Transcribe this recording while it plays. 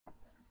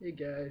Hey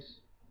guys,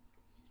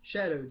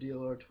 Shadow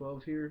Dealer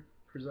 12 here,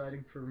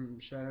 presiding from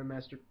Shadow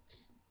Master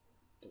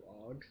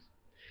Blogs,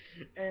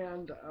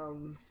 and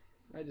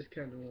I just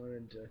kind of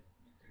wanted to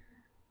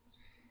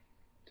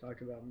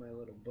talk about my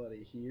little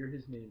buddy here.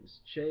 His name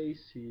is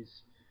Chase.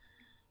 He's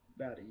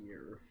about a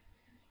year,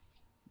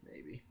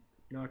 maybe.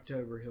 In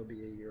October he'll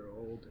be a year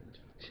old. And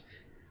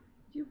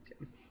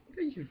what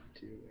are you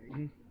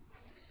doing?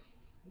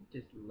 You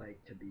just like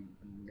to be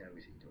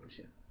nosy, don't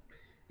you?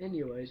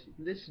 Anyways,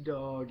 this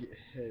dog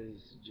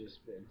has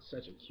just been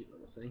such a cute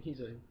little thing. He's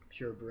a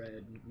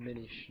purebred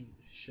mini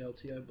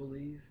Sheltie, I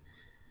believe.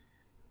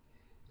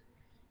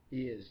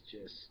 He is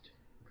just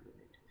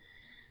great.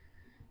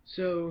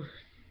 So,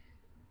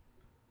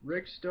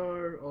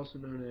 Rickstar, also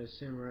known as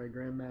Samurai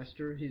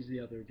Grandmaster, he's the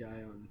other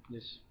guy on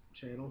this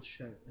channel,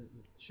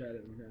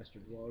 Shadow Master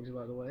Vlogs,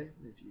 by the way,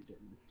 if you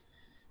didn't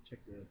check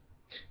the...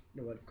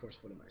 You know what, of course,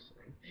 what am I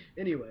saying?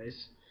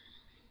 Anyways,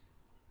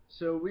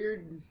 so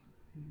we're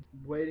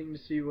waiting to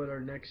see what our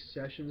next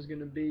session is going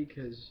to be,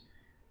 because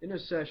in a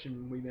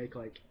session we make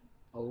like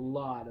a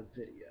lot of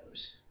videos.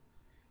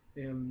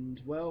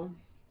 And, well,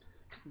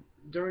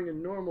 during a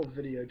normal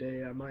video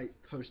day I might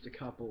post a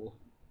couple,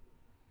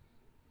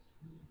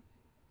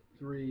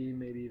 3,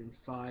 maybe even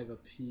 5 a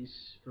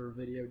piece for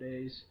video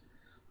days.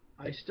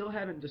 I still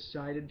haven't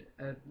decided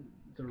at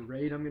the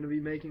rate I'm going to be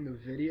making the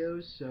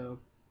videos, so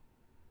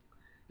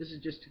this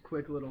is just a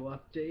quick little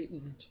update.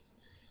 And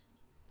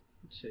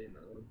let's show you my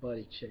little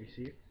buddy Chase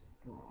here.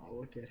 Aw,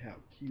 look at how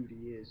cute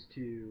he is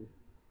too.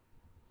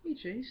 Hey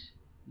Chase,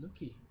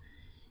 looky,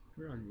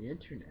 we're on the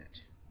internet.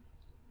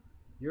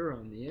 You're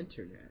on the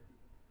internet.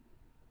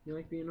 You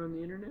like being on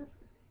the internet?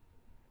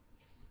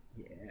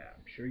 Yeah,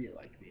 I'm sure you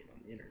like being on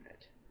the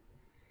internet.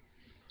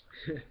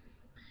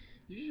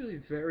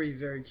 Usually very,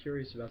 very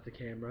curious about the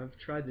camera. I've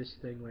tried this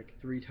thing like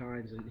 3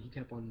 times and he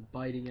kept on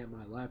biting at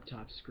my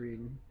laptop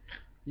screen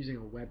using a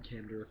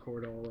webcam to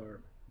record all our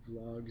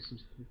vlogs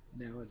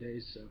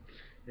nowadays, so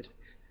will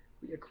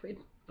you quit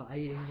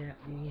biting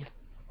at me?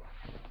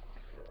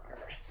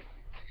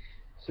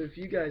 So if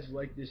you guys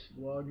like this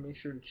vlog, make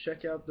sure to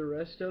check out the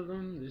rest of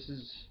them. This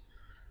is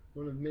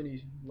one of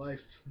many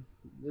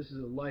this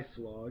is a life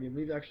vlog, and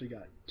we've actually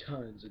got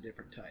tons of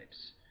different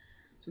types.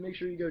 So make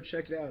sure you go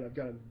check it out. I've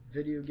got a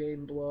video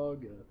game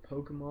blog, a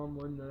Pokemon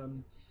one that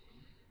I'm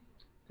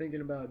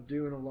thinking about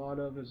doing a lot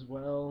of as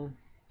well.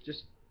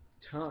 Just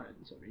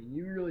tons. I mean,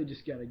 you really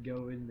just gotta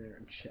go in there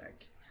and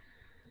check.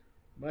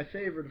 My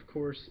favorite, of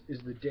course,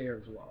 is the Dare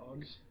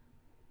vlogs,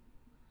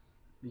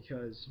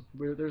 because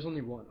there's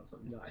only one of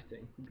them that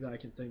I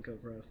can think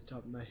of right off the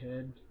top of my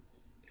head,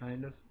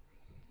 kind of.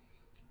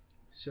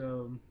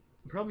 So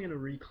I'm probably gonna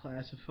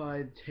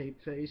reclassify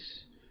Tape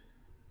Face,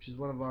 which is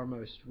one of our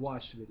most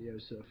watched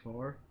videos so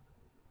far,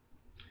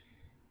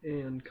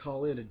 and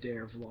call it a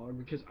Dare vlog,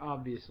 because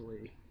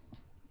obviously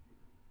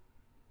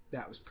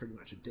that was pretty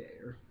much a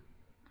dare.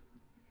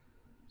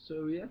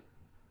 So yeah,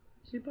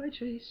 say bye,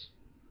 Chase.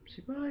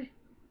 Say bye.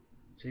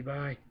 Say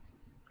bye.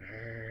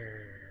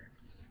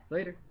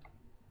 Later.